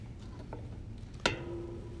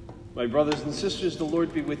My brothers and sisters, the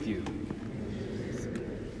Lord be with you.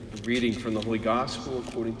 A reading from the Holy Gospel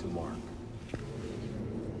according to Mark.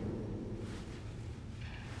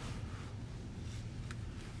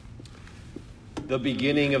 The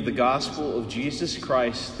beginning of the Gospel of Jesus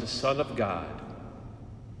Christ, the Son of God.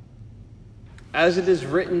 As it is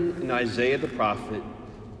written in Isaiah the prophet,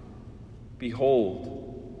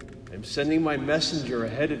 "Behold, I am sending my messenger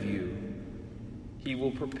ahead of you. He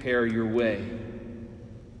will prepare your way."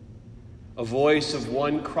 A voice of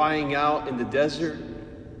one crying out in the desert,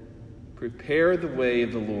 "Prepare the way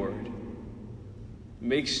of the Lord.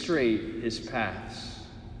 Make straight his paths."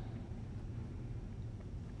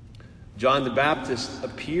 John the Baptist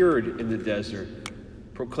appeared in the desert,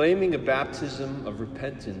 proclaiming a baptism of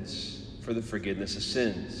repentance for the forgiveness of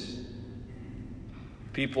sins.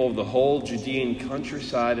 People of the whole Judean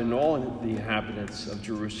countryside and all the inhabitants of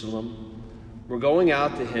Jerusalem were going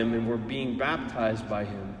out to him and were being baptized by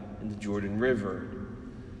him in the Jordan River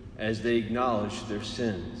as they acknowledged their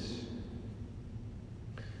sins.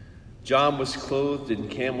 John was clothed in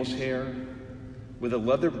camel's hair with a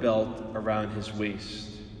leather belt around his waist.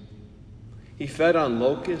 He fed on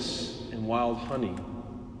locusts and wild honey.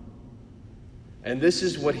 And this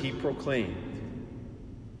is what he proclaimed: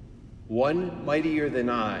 "One mightier than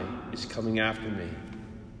I is coming after me.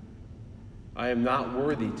 I am not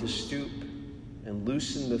worthy to stoop and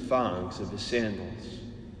loosen the thongs of his sandals.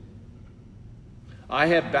 I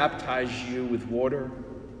have baptized you with water.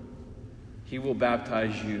 He will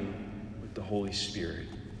baptize you with the Holy Spirit."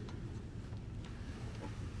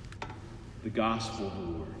 The Gospel of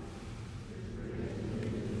the Lord.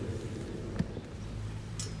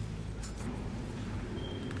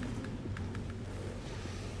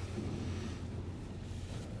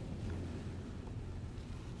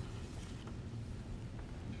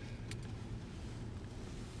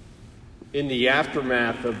 In the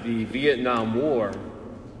aftermath of the Vietnam War,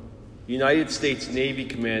 United States Navy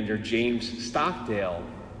Commander James Stockdale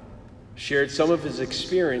shared some of his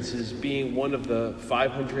experiences being one of the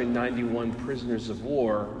 591 prisoners of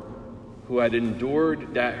war who had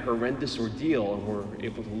endured that horrendous ordeal and were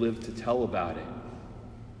able to live to tell about it.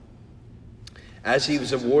 As he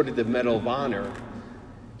was awarded the Medal of Honor,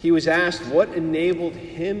 he was asked what enabled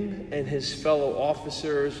him and his fellow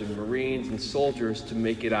officers and Marines and soldiers to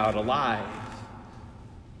make it out alive.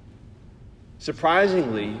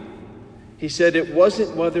 Surprisingly, he said it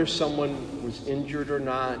wasn't whether someone was injured or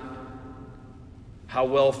not, how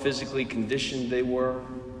well physically conditioned they were.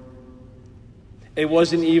 It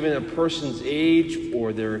wasn't even a person's age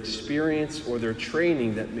or their experience or their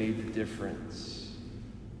training that made the difference.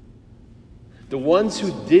 The ones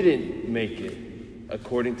who didn't make it,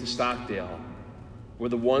 according to Stockdale, were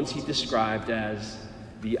the ones he described as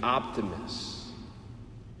the optimists.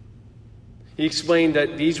 He explained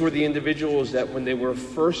that these were the individuals that when they were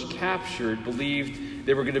first captured believed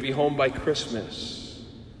they were going to be home by Christmas.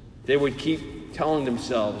 They would keep telling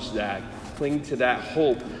themselves that, cling to that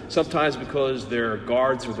hope, sometimes because their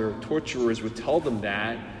guards or their torturers would tell them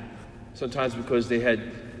that, sometimes because they had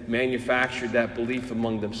manufactured that belief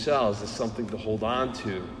among themselves as something to hold on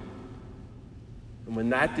to. And when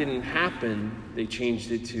that didn't happen, they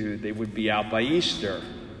changed it to they would be out by Easter.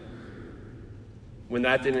 When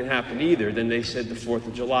that didn't happen either, then they said the 4th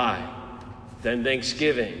of July, then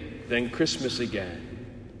Thanksgiving, then Christmas again.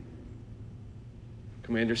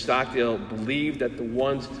 Commander Stockdale believed that the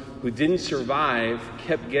ones who didn't survive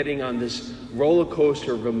kept getting on this roller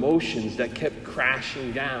coaster of emotions that kept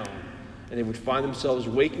crashing down. And they would find themselves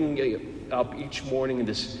waking up each morning in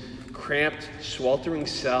this cramped, sweltering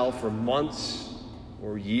cell for months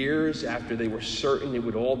or years after they were certain it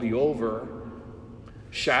would all be over,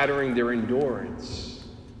 shattering their endurance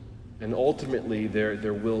and ultimately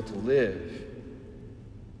their will to live.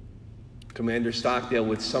 Commander Stockdale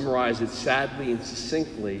would summarize it sadly and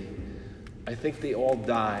succinctly: "I think they all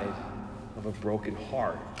died of a broken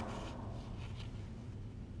heart."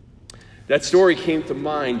 That story came to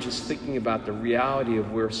mind just thinking about the reality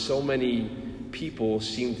of where so many people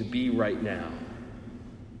seem to be right now.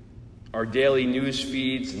 Our daily news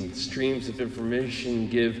feeds and streams of information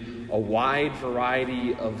give a wide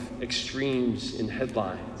variety of extremes in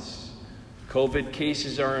headlines. COVID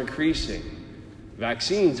cases are increasing.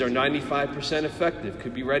 Vaccines are 95% effective,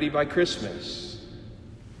 could be ready by Christmas.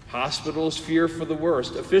 Hospitals fear for the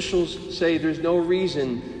worst. Officials say there's no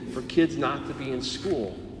reason for kids not to be in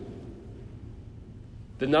school.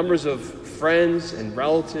 The numbers of friends and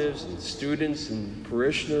relatives and students and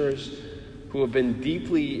parishioners who have been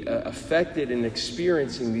deeply affected in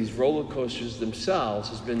experiencing these roller coasters themselves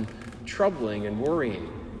has been troubling and worrying.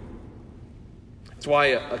 That's why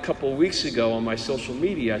a couple of weeks ago on my social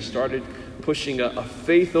media, I started pushing a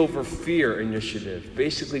faith over fear initiative,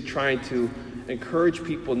 basically trying to encourage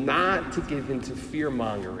people not to give into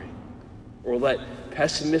fear-mongering or let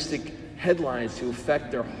pessimistic headlines to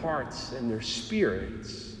affect their hearts and their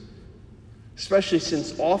spirits, especially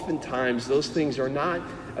since oftentimes those things are not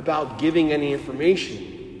about giving any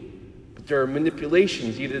information, but they're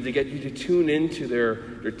manipulations, either to get you to tune into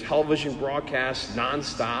their television broadcasts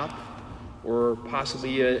nonstop or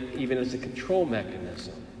possibly even as a control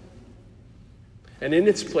mechanism. And in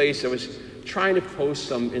its place, I was trying to post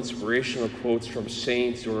some inspirational quotes from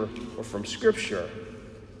saints or from Scripture.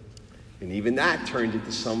 And even that turned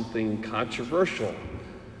into something controversial,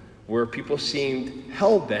 where people seemed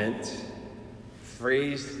hell-bent,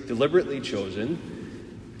 phrase deliberately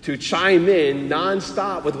chosen, to chime in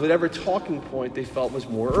nonstop with whatever talking point they felt was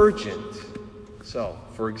more urgent. So,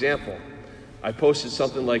 for example, I posted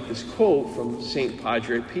something like this quote from St.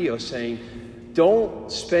 Padre Pio saying,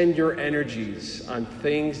 "Don't spend your energies on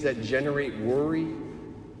things that generate worry,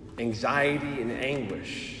 anxiety, and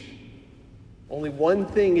anguish. Only one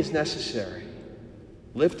thing is necessary.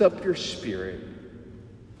 Lift up your spirit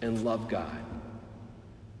and love God."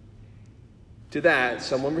 To that,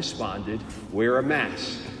 someone responded, "Wear a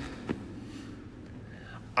mask."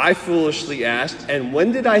 I foolishly asked, "And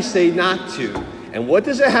when did I say not to? And what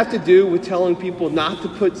does it have to do with telling people not to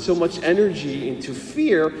put so much energy into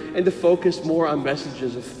fear and to focus more on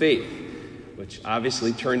messages of faith?" Which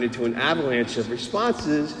obviously turned into an avalanche of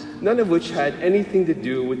responses, none of which had anything to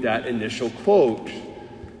do with that initial quote.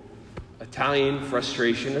 Italian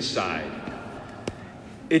frustration aside,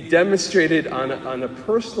 it demonstrated on a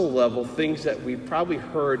personal level things that we've probably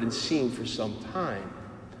heard and seen for some time.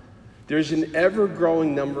 There's an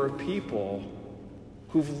ever-growing number of people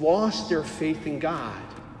who've lost their faith in God,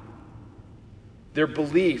 their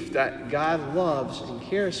belief that God loves and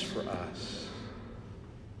cares for us.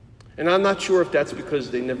 And I'm not sure if that's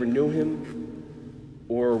because they never knew him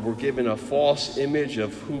or were given a false image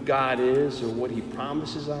of who God is or what he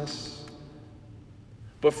promises us.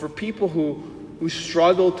 But for people who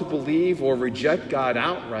struggle to believe or reject God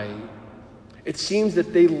outright, it seems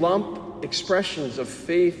that they lump expressions of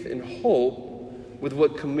faith and hope with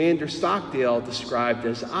what Commander Stockdale described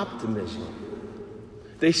as optimism.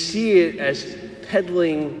 They see it as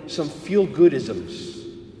peddling some feel-goodisms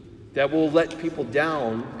that will let people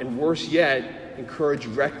down, and worse yet, encourage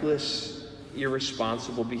reckless,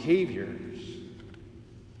 irresponsible behaviors.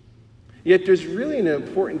 Yet there's really an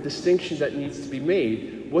important distinction that needs to be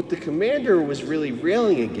made. What the commander was really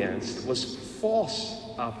railing against was false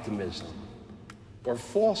optimism or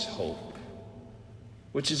false hope,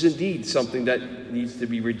 which is indeed something that needs to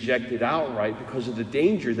be rejected outright because of the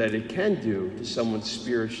danger that it can do to someone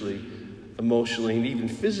spiritually, emotionally, and even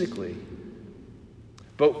physically.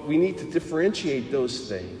 But we need to differentiate those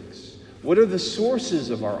things. What are the sources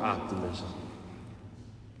of our optimism?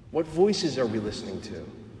 What voices are we listening to?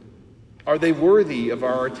 Are they worthy of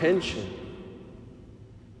our attention?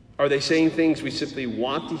 Are they saying things we simply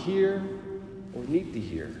want to hear or need to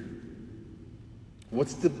hear?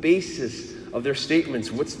 What's the basis of their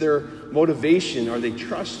statements? What's their motivation? Are they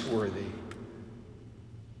trustworthy?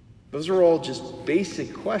 Those are all just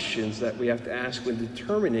basic questions that we have to ask when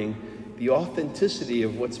determining the authenticity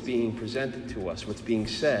of what's being presented to us, what's being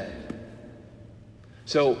said.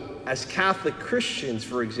 So, as Catholic Christians,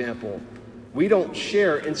 for example, we don't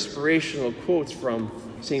share inspirational quotes from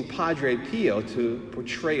St. Padre Pio to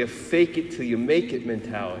portray a fake-it-till-you-make-it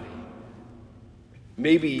mentality.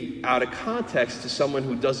 Maybe out of context to someone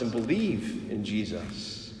who doesn't believe in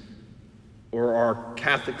Jesus or our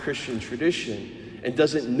Catholic Christian tradition and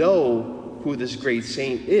doesn't know who this great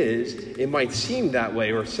saint is, it might seem that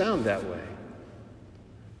way or sound that way.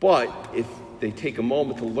 But if they take a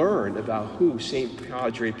moment to learn about who St.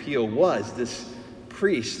 Padre Pio was, this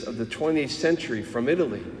priest of the 20th century from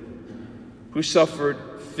Italy, who suffered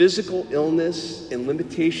physical illness and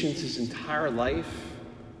limitations his entire life,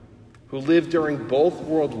 who lived during both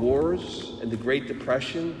world wars and the Great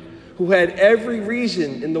Depression, who had every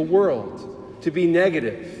reason in the world to be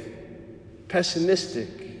negative, pessimistic,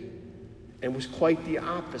 and was quite the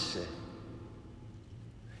opposite.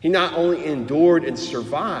 He not only endured and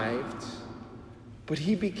survived, but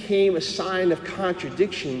he became a sign of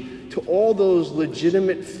contradiction to all those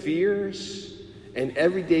legitimate fears and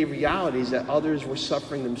everyday realities that others were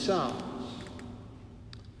suffering themselves.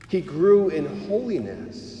 He grew in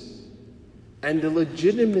holiness, and the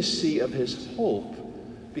legitimacy of his hope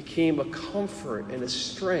became a comfort and a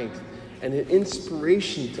strength and an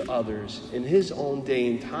inspiration to others in his own day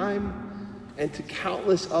and time and to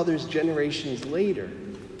countless others generations later.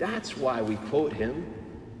 That's why we quote him.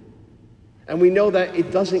 And we know that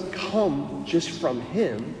it doesn't come just from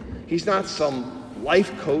him. He's not some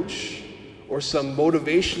life coach or some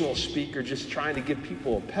motivational speaker just trying to give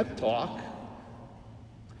people a pep talk.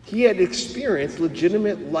 He had experienced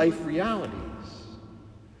legitimate life realities.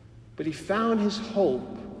 But he found his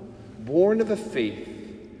hope born of a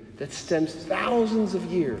faith that stems thousands of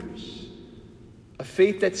years, a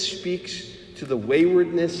faith that speaks to the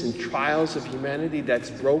waywardness and trials of humanity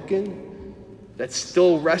that's broken, that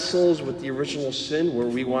still wrestles with the original sin, where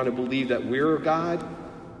we want to believe that we're God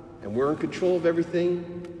and we're in control of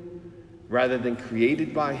everything, rather than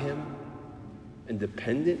created by him and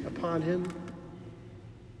dependent upon him.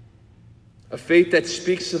 A faith that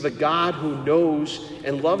speaks of a God who knows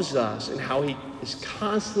and loves us, and how he is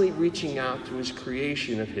constantly reaching out to his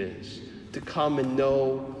creation of his to come and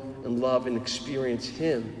know and love and experience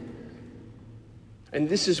him. And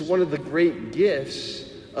this is one of the great gifts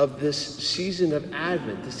of this season of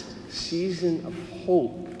Advent, this season of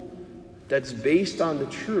hope that's based on the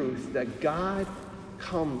truth that God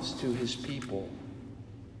comes to his people.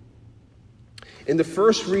 In the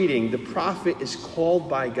first reading, the prophet is called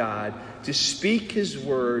by God to speak his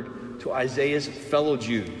word to Isaiah's fellow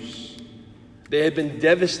Jews. They had been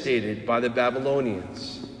devastated by the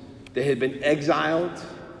Babylonians. They had been exiled.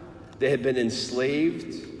 They had been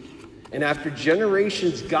enslaved. And after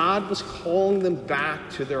generations, God was calling them back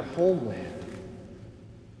to their homeland.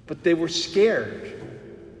 But they were scared.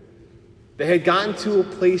 They had gotten to a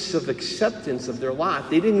place of acceptance of their lot.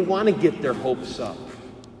 They didn't want to get their hopes up.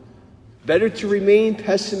 Better to remain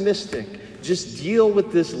pessimistic, just deal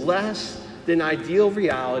with this less than ideal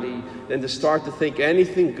reality, than to start to think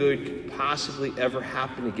anything good could possibly ever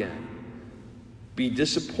happen again. Be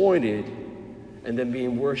disappointed and then be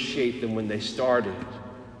in worse shape than when they started.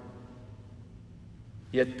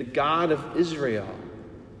 Yet the God of Israel,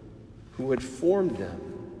 who had formed them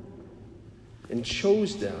and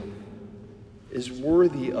chose them, is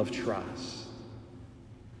worthy of trust.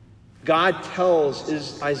 God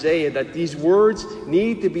tells Isaiah that these words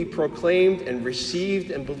need to be proclaimed and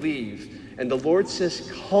received and believed. And the Lord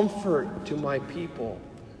says, "Comfort to my people.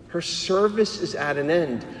 Her service is at an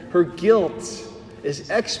end. Her guilt is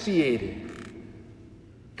expiated."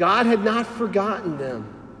 God had not forgotten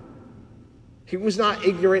them. He was not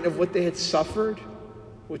ignorant of what they had suffered,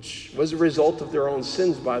 which was a result of their own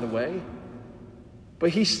sins, by the way. But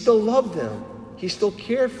he still loved them. He still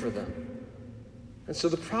cared for them. And so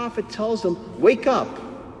the prophet tells them, wake up,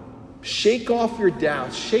 shake off your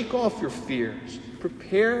doubts, shake off your fears,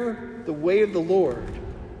 prepare the way of the Lord.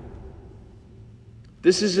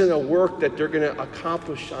 This isn't a work that they're going to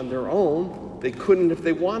accomplish on their own. They couldn't if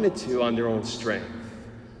they wanted to on their own strength.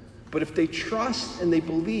 But if they trust and they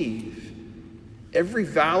believe, every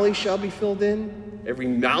valley shall be filled in, every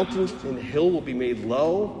mountain and hill will be made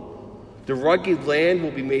low, the rugged land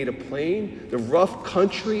will be made a plain, the rough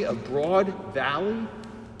country a broad valley,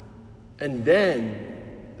 and then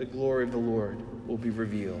the glory of the Lord will be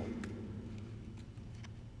revealed.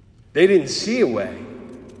 They didn't see a way.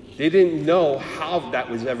 They didn't know how that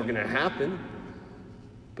was ever going to happen.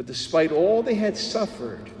 But despite all they had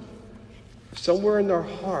suffered, somewhere in their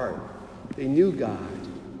heart, they knew God.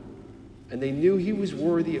 And they knew he was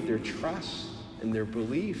worthy of their trust and their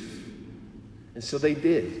belief. And so they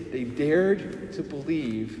did. They dared to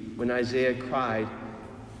believe when Isaiah cried,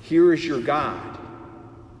 "Here is your God."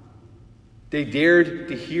 They dared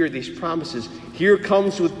to hear these promises. "Here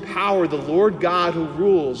comes with power the Lord God who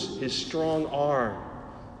rules his strong arm."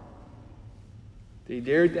 They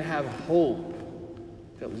dared to have hope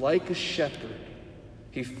that like a shepherd,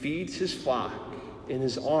 he feeds his flock. In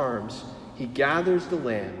his arms, he gathers the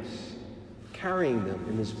lambs, carrying them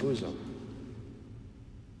in his bosom.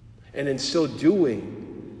 And in so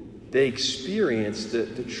doing, they experienced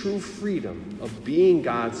the true freedom of being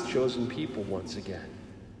God's chosen people once again.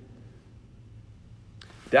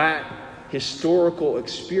 That historical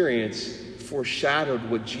experience foreshadowed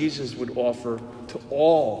what Jesus would offer to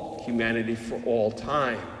all humanity for all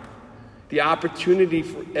time. The opportunity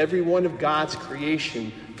for every one of God's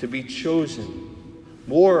creation to be chosen,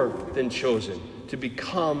 more than chosen, to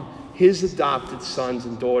become his adopted sons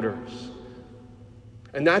and daughters.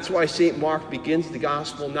 And that's why St. Mark begins the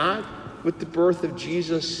gospel not with the birth of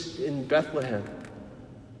Jesus in Bethlehem,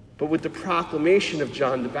 but with the proclamation of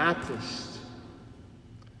John the Baptist.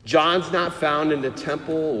 John's not found in the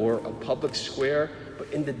temple or a public square,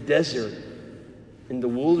 but in the desert, in the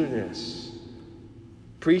wilderness,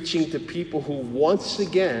 preaching to people who once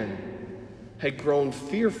again had grown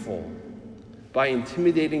fearful by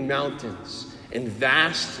intimidating mountains and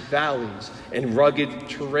vast valleys and rugged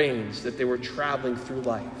terrains that they were traveling through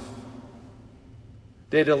life.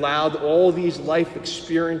 They had allowed all these life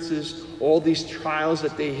experiences, all these trials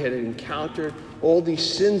that they had encountered, all these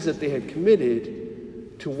sins that they had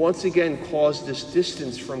committed to once again cause this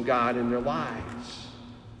distance from God in their lives.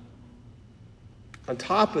 On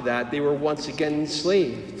top of that, they were once again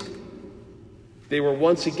enslaved. They were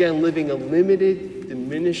once again living a limited,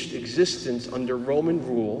 diminished existence under Roman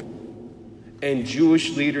rule and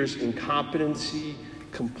Jewish leaders' incompetency,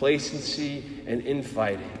 complacency, and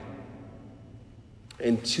infighting.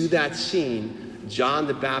 And to that scene, John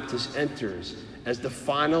the Baptist enters as the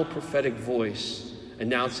final prophetic voice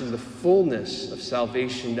announcing the fullness of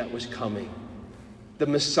salvation that was coming. The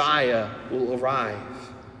Messiah will arrive.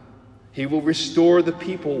 He will restore the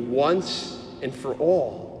people once and for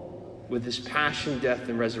all with his passion, death,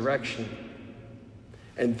 and resurrection.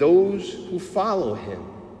 And those who follow him,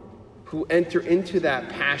 who enter into that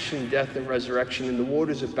passion, death, and resurrection in the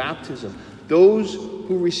waters of baptism, those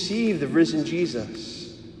who receive the risen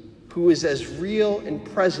Jesus, who is as real and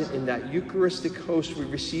present in that Eucharistic host we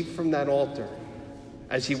receive from that altar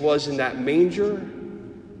as he was in that manger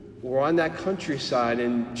or on that countryside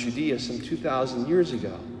in Judea some 2,000 years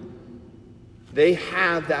ago. They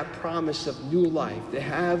have that promise of new life. They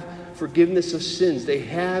have forgiveness of sins. They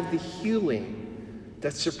have the healing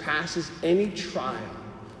that surpasses any trial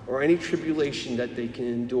or any tribulation that they can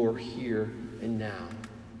endure here and now.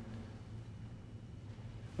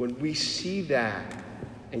 When we see that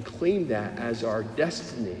and claim that as our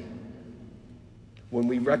destiny, when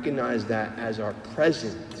we recognize that as our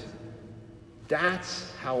present, that's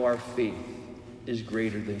how our faith is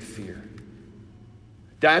greater than fear.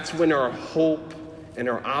 That's when our hope and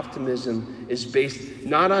our optimism is based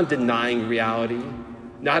not on denying reality,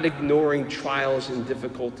 not ignoring trials and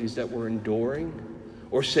difficulties that we're enduring,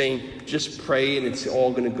 or saying, just pray and it's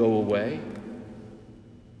all going to go away.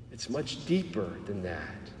 It's much deeper than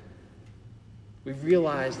that. We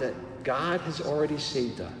realize that God has already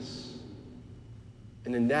saved us.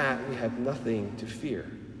 And in that, we have nothing to fear.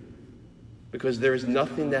 Because there is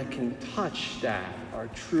nothing that can touch that, our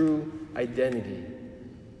true identity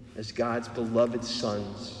as God's beloved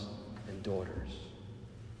sons and daughters.